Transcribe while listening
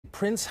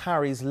Prince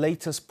Harry's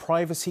latest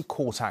privacy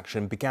court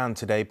action began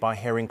today by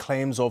hearing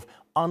claims of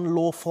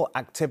unlawful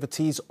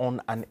activities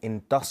on an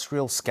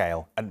industrial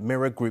scale at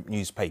Mirror Group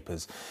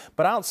newspapers.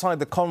 But outside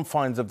the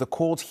confines of the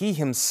court, he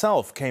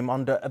himself came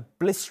under a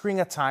blistering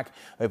attack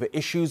over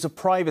issues of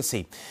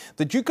privacy.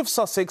 The Duke of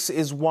Sussex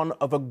is one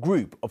of a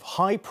group of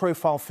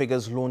high-profile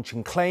figures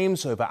launching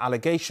claims over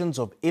allegations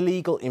of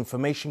illegal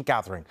information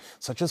gathering,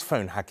 such as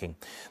phone hacking.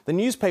 The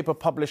newspaper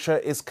publisher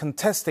is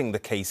contesting the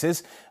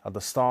cases. At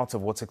the start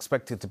of what's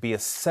expected to be a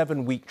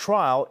 7-week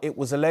trial, it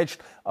was alleged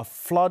a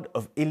flood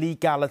of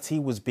illegality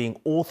was being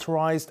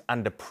authorised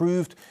and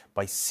approved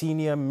by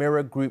senior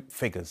Mirror Group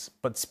figures.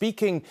 But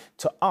speaking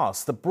to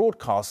us, the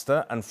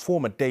broadcaster and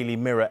former Daily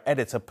Mirror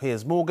editor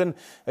Piers Morgan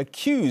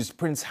accused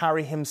Prince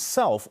Harry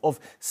himself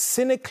of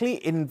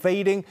cynically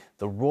invading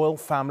the royal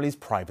family's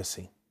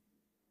privacy.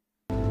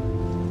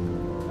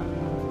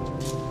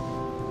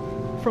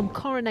 From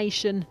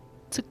coronation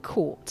to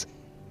court,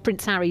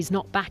 Prince Harry's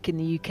not back in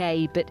the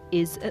UK, but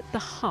is at the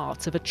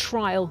heart of a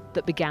trial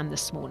that began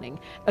this morning,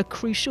 a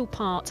crucial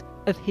part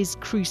of his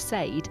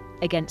crusade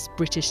against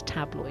British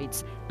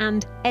tabloids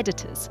and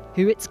editors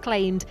who, it's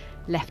claimed,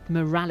 left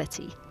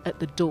morality at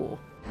the door.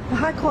 The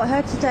High Court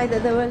heard today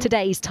that there were...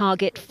 Today's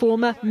target,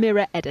 former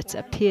Mirror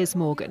editor Piers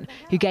Morgan,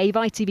 who gave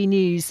ITV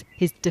News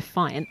his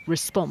defiant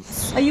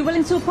response. Are you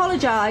willing to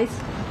apologise?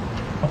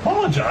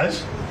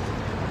 Apologise?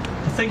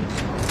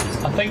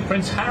 I think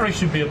Prince Harry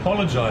should be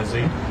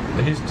apologising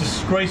for his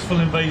disgraceful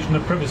invasion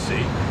of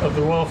privacy of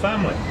the royal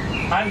family.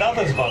 And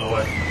others, by the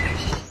way.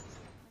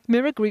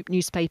 Mirror Group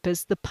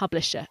newspapers, the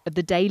publisher of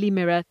the Daily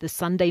Mirror, the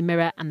Sunday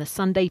Mirror and the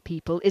Sunday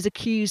People, is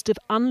accused of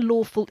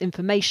unlawful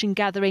information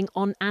gathering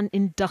on an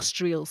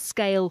industrial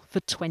scale for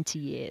 20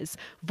 years.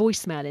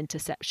 Voicemail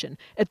interception,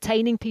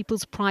 obtaining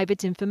people's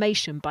private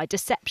information by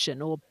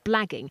deception or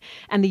blagging,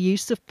 and the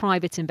use of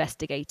private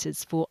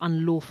investigators for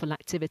unlawful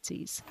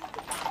activities.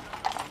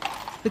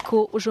 The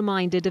court was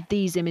reminded of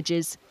these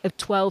images of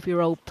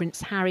 12-year-old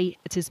Prince Harry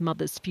at his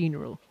mother's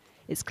funeral.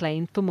 It's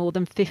claimed for more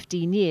than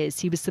 15 years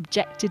he was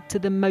subjected to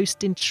the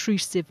most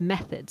intrusive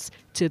methods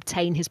to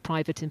obtain his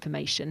private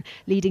information,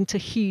 leading to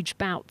huge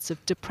bouts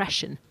of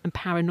depression and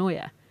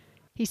paranoia.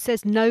 He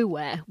says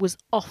nowhere was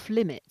off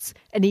limits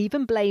and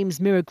even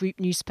blames Mirror Group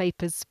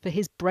newspapers for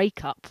his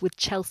breakup with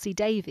Chelsea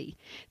Davy.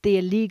 The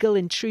illegal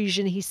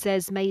intrusion, he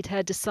says, made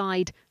her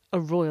decide a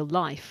royal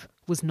life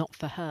was not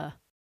for her.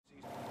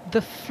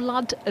 The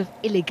flood of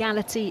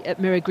illegality at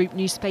Mirror Group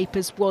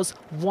newspapers was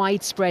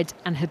widespread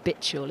and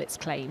habitual, it's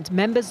claimed.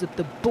 Members of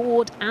the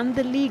board and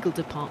the legal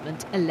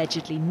department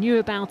allegedly knew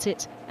about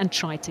it and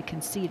tried to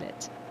conceal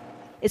it.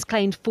 It's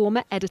claimed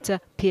former editor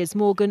Piers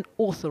Morgan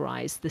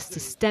authorised the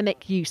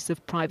systemic use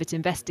of private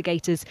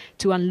investigators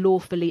to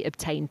unlawfully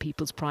obtain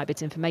people's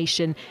private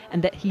information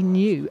and that he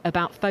knew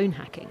about phone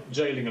hacking,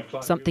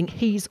 something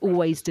he's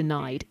always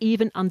denied,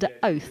 even under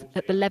oath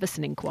at the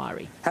Leveson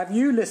inquiry. Have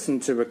you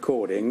listened to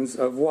recordings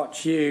of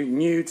what you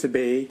knew to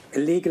be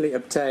illegally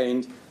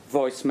obtained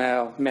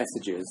voicemail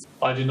messages?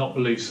 I do not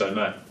believe so,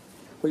 no.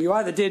 Well, you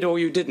either did or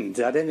you didn't.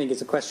 I don't think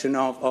it's a question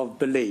of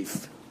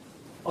belief.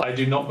 I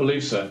do not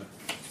believe so.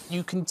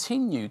 You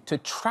continue to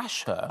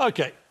trash her.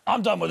 OK,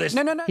 I'm done with this.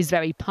 No. His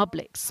very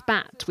public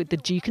spat with the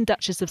Duke and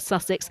Duchess of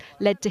Sussex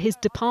led to his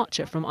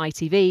departure from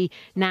ITV.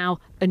 Now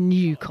a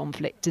new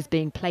conflict is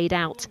being played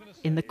out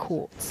in the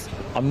courts.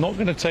 I'm not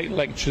going to take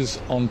lectures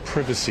on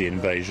privacy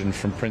invasion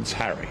from Prince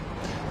Harry,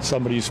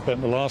 somebody who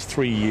spent the last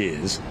 3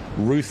 years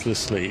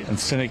ruthlessly and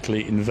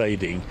cynically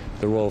invading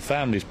the royal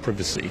family's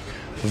privacy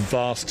for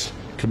vast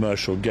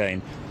commercial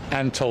gain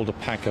and told a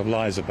pack of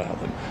lies about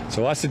them.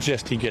 So I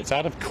suggest he gets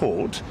out of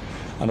court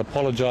and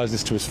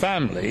apologises to his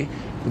family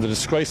for the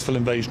disgraceful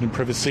invasion of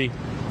privacy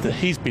that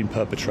he's been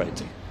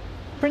perpetrating.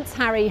 Prince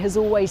Harry has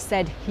always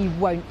said he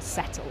won't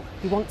settle.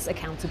 He wants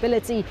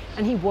accountability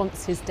and he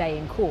wants his day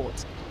in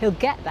court. He'll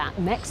get that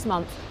next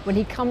month when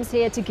he comes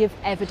here to give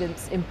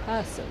evidence in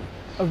person.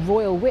 A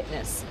royal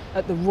witness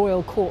at the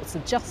Royal Courts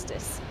of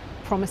Justice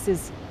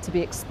promises to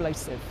be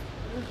explosive.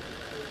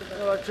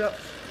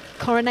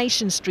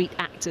 Coronation Street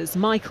actors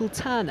Michael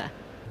Turner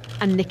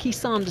and Nikki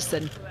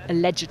Sanderson,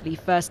 allegedly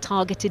first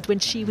targeted when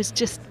she was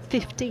just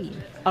 15,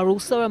 are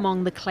also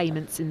among the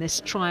claimants in this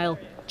trial,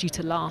 due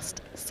to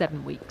last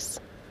 7 weeks.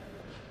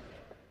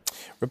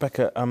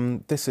 Rebecca,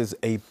 this is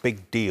a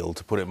big deal,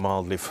 to put it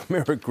mildly, for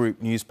Mirror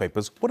Group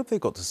newspapers. What have they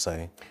got to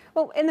say?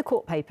 Well, in the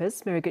court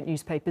papers, Mirror Group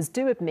newspapers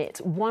do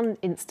admit one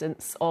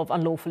instance of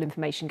unlawful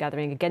information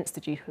gathering against the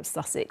Duke of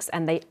Sussex,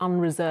 and they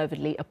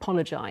unreservedly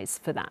apologise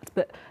for that.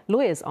 But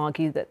lawyers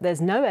argue that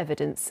there's no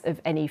evidence of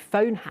any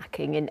phone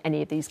hacking in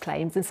any of these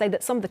claims and say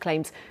that some of the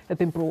claims have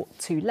been brought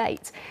too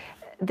late.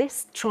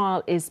 this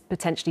trial is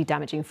potentially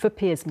damaging for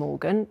Piers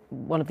Morgan,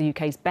 one of the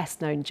UK's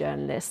best-known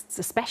journalists,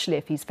 especially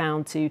if he's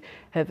found to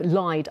have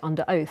lied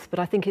under oath. But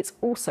I think it's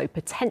also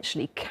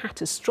potentially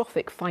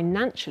catastrophic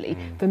financially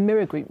for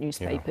Mirror Group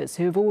newspapers,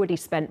 who have already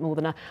spent more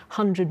than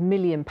 £100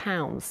 million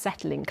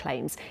settling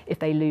claims. If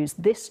they lose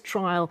this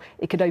trial,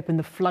 it could open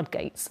the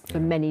floodgates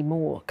for many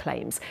more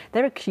claims.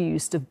 They're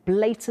accused of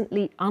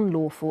blatantly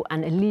unlawful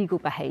and illegal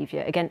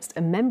behaviour against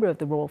a member of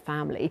the royal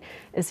family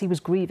as he was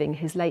grieving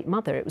his late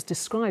mother. It was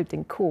described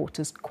in court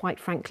as, quite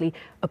frankly,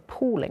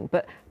 appalling.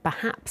 But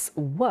perhaps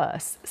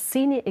worse,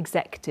 senior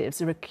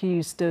executives are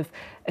accused of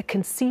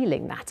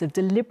concealing that, of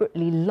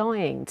deliberately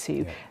lying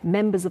to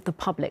members of the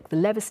public, the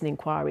Leveson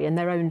inquiry and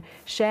their own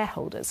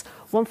shareholders.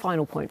 One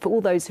final point, for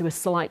all those who are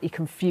slightly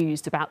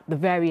confused about the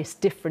various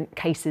different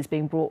cases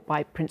being brought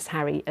by Prince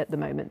Harry at the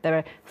moment, there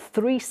are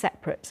 3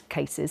 separate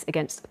cases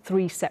against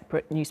 3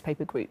 separate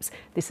newspaper groups.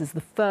 This is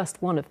the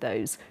first one of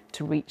those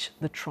to reach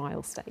the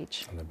trial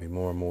stage. And there'll be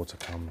more and more to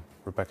come.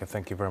 Rebecca,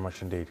 thank you very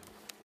much indeed.